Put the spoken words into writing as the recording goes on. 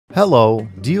Hello,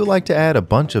 do you like to add a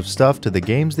bunch of stuff to the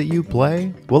games that you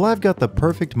play? Well, I've got the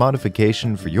perfect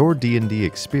modification for your D&D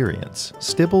experience,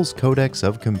 Stibble's Codex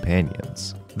of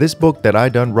Companions. This book that I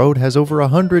done wrote has over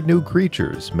 100 new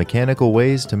creatures, mechanical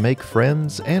ways to make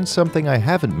friends, and something I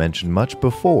haven't mentioned much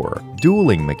before,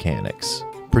 dueling mechanics.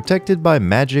 Protected by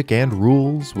magic and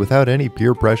rules, without any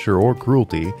peer pressure or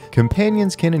cruelty,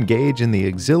 companions can engage in the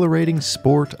exhilarating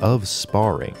sport of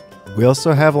sparring. We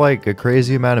also have like a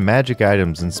crazy amount of magic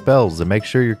items and spells that make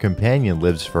sure your companion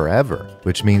lives forever,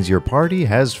 which means your party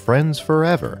has friends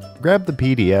forever. Grab the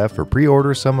PDF or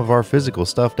pre-order some of our physical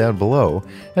stuff down below,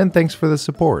 and thanks for the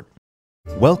support.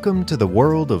 Welcome to the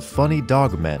world of funny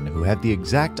dogmen who have the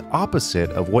exact opposite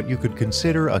of what you could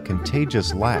consider a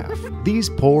contagious laugh. These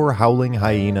poor howling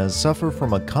hyenas suffer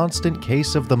from a constant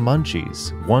case of the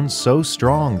munchies, one so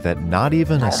strong that not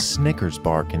even a Snickers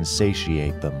bar can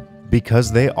satiate them.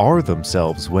 Because they are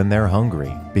themselves when they're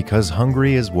hungry, because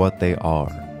hungry is what they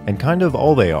are, and kind of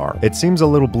all they are. It seems a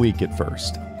little bleak at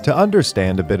first. To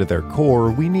understand a bit of their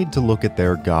core, we need to look at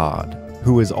their god,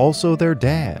 who is also their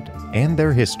dad, and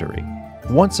their history.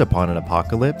 Once upon an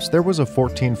apocalypse, there was a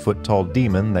 14-foot tall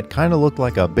demon that kinda looked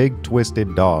like a big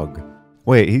twisted dog.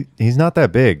 Wait, he's not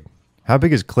that big. How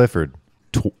big is Clifford?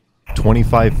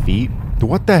 25 feet?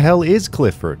 What the hell is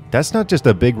Clifford? That's not just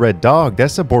a big red dog,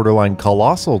 that's a borderline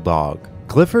colossal dog.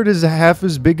 Clifford is half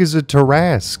as big as a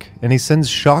Tarrasque, and he sends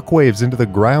shockwaves into the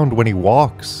ground when he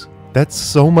walks. That's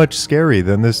so much scarier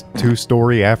than this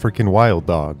 2-story African wild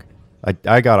dog.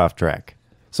 I got off track.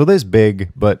 So this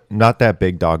big, but not that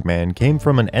big dog man came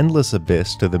from an endless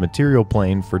abyss to the material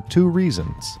plane for 2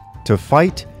 reasons: to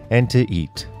fight and to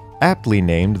eat. Aptly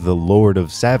named the Lord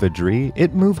of Savagery,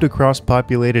 it moved across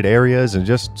populated areas and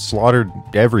just slaughtered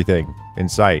everything in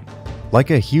sight.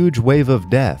 Like a huge wave of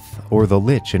death, or the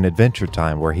Lich in Adventure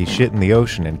Time where he shit in the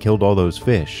ocean and killed all those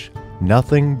fish.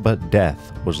 Nothing but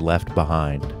death was left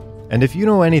behind. And if you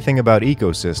know anything about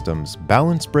ecosystems,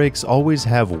 balance breaks always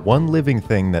have one living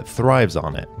thing that thrives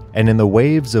on it. And in the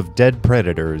waves of dead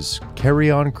predators,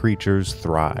 carrion creatures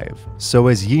thrive. So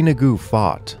as Yeenoghu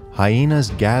fought,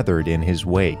 hyenas gathered in his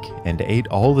wake and ate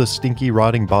all the stinky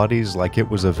rotting bodies like it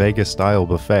was a Vegas-style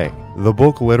buffet. The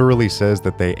book literally says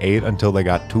that they ate until they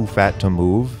got too fat to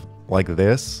move, like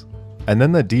this. And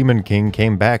then the Demon King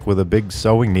came back with a big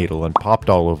sewing needle and popped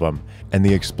all of them, and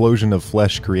the explosion of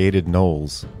flesh created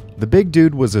Gnolls. The big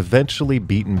dude was eventually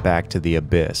beaten back to the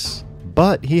abyss,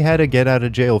 but he had a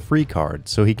get-out-of-jail-free card,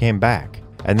 so he came back.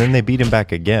 And then they beat him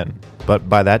back again. But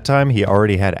by that time, he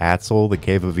already had Atzel, the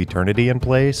Cave of Eternity, in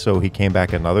play, so he came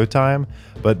back another time.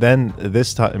 But then,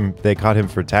 this time, they caught him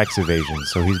for tax evasion,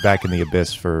 so he's back in the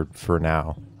abyss for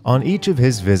now. On each of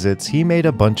his visits, he made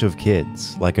a bunch of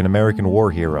kids, like an American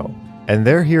war hero. And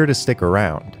they're here to stick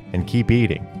around, and keep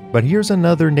eating. But here's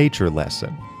another nature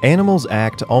lesson. Animals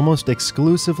act almost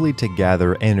exclusively to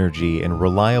gather energy in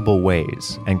reliable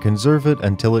ways, and conserve it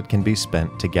until it can be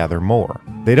spent to gather more.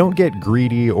 They don't get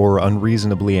greedy or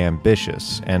unreasonably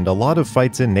ambitious, and a lot of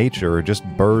fights in nature are just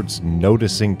birds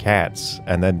noticing cats,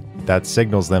 and then that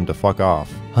signals them to fuck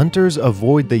off. Hunters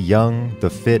avoid the young,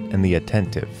 the fit, and the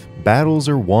attentive. Battles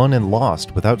are won and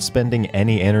lost without spending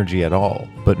any energy at all.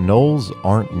 But Gnolls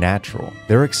aren't natural.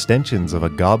 They're extensions of a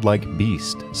godlike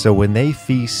beast. So when they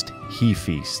feast, he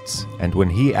feasts. And when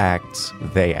he acts,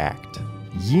 they act.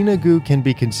 Yeenoghu can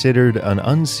be considered an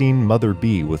unseen mother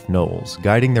bee with Gnolls,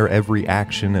 guiding their every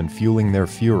action and fueling their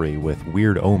fury with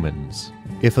weird omens.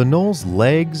 If a Gnoll's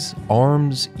legs,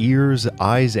 arms, ears,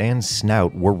 eyes, and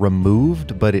snout were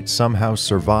removed but it somehow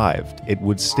survived, it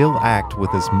would still act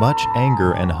with as much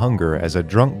anger and hunger as a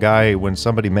drunk guy when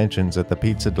somebody mentions that the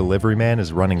pizza delivery man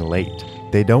is running late.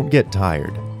 They don't get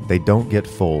tired, they don't get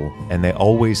full, and they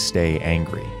always stay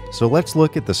angry. So let's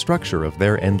look at the structure of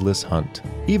their endless hunt.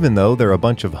 Even though they're a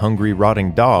bunch of hungry,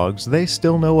 rotting dogs, they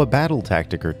still know a battle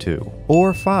tactic or 2.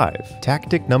 Or 5.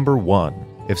 Tactic number 1.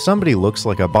 If somebody looks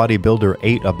like a bodybuilder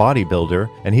ate a bodybuilder,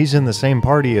 and he's in the same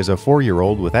party as a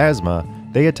 4-year-old with asthma,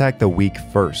 they attack the weak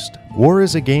first. War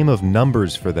is a game of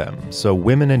numbers for them, so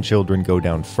women and children go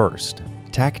down first.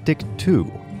 Tactic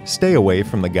 2. Stay away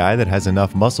from the guy that has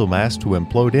enough muscle mass to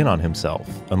implode in on himself,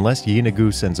 unless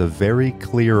Yeenoghu sends a very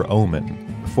clear omen.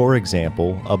 For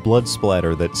example, a blood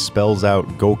splatter that spells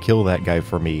out, "Go kill that guy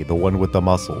for me, the one with the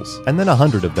muscles," and then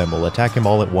 100 of them will attack him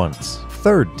all at once.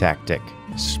 Third tactic.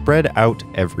 Spread out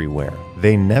everywhere.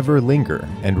 They never linger,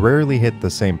 and rarely hit the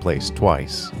same place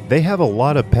twice. They have a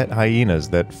lot of pet hyenas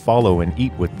that follow and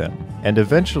eat with them, and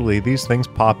eventually these things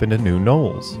pop into new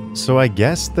Gnolls. So I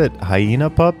guess that hyena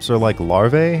pups are like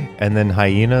larvae, and then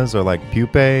hyenas are like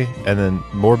pupae, and then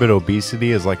morbid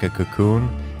obesity is like a cocoon,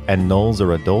 And Gnolls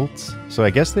are adults, so I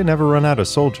guess they never run out of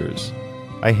soldiers.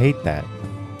 I hate that.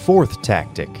 Fourth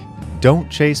tactic. Don't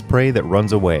chase prey that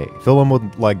runs away. Fill them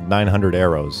with like 900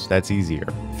 arrows, that's easier.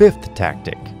 Fifth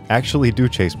tactic. Actually do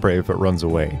chase prey if it runs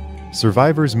away.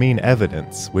 Survivors mean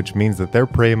evidence, which means that their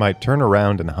prey might turn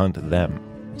around and hunt them.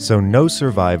 So no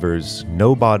survivors,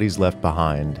 no bodies left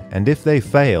behind, and if they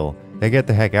fail, they get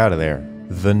the heck out of there.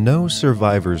 The no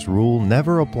survivors rule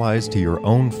never applies to your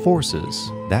own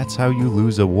forces. That's how you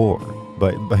lose a war,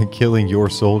 by killing your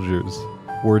soldiers.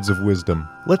 Words of wisdom.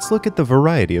 Let's look at the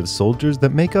variety of soldiers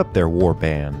that make up their war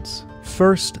bands.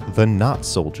 First, the not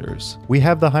soldiers. We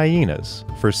have the hyenas.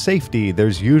 For safety,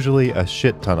 there's usually a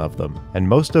shit ton of them, and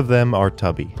most of them are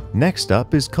tubby. Next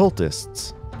up is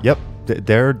cultists. Yep,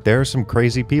 there are some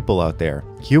crazy people out there.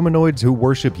 Humanoids who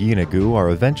worship Yeenoghu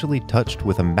are eventually touched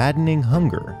with a maddening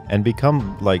hunger and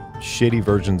become like shitty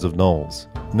versions of Gnolls.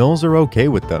 Gnolls are okay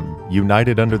with them,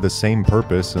 united under the same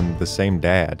purpose and the same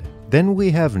dad. Then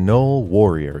we have Gnoll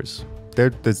warriors.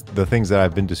 They're the things that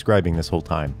I've been describing this whole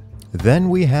time. Then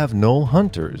we have Gnoll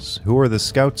hunters, who are the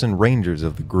scouts and rangers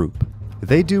of the group.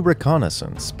 They do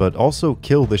reconnaissance, but also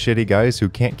kill the shitty guys who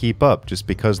can't keep up just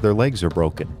because their legs are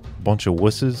broken. Bunch of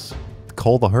wusses.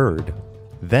 Call the herd.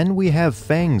 Then we have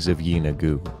Fangs of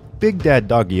Yeenoghu. Big Dad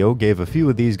Doggio gave a few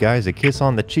of these guys a kiss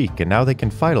on the cheek, and now they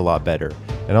can fight a lot better,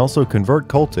 and also convert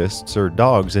cultists or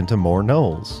dogs into more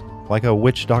gnolls, like a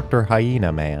witch doctor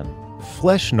hyena man.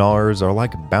 Flesh gnawers are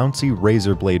like bouncy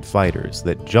razor blade fighters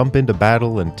that jump into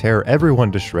battle and tear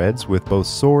everyone to shreds with both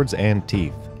swords and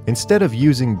teeth. Instead of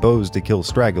using bows to kill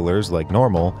stragglers like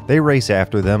normal, they race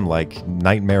after them like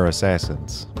nightmare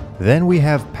assassins. Then we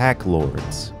have pack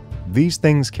lords. These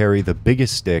things carry the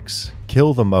biggest sticks,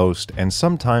 kill the most, and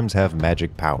sometimes have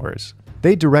magic powers.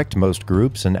 They direct most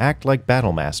groups and act like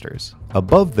battle masters.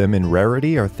 Above them in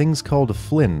rarity are things called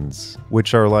flins,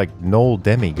 which are like Gnoll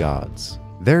demigods.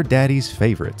 They're daddy's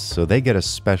favorites, so they get a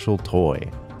special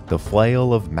toy, the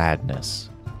Flail of Madness,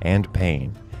 and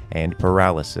Pain, and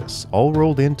Paralysis, all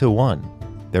rolled into one.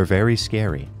 They're very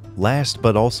scary. Last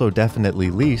but also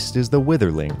definitely least is the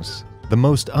Witherlings. The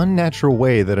most unnatural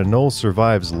way that a Gnoll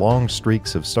survives long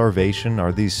streaks of starvation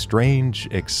are these strange,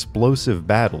 explosive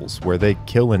battles where they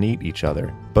kill and eat each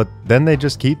other. But then they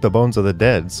just keep the bones of the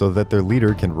dead so that their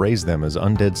leader can raise them as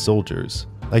undead soldiers.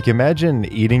 Like, imagine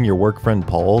eating your work friend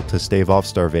Paul to stave off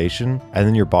starvation, and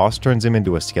then your boss turns him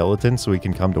into a skeleton so he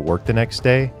can come to work the next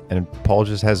day, and Paul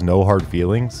just has no hard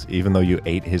feelings, even though you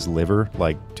ate his liver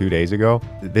like 2 days ago.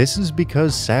 This is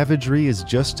because savagery is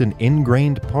just an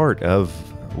ingrained part of,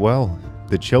 well,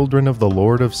 the children of the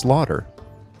Lord of Slaughter.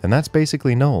 And that's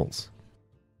basically Gnolls.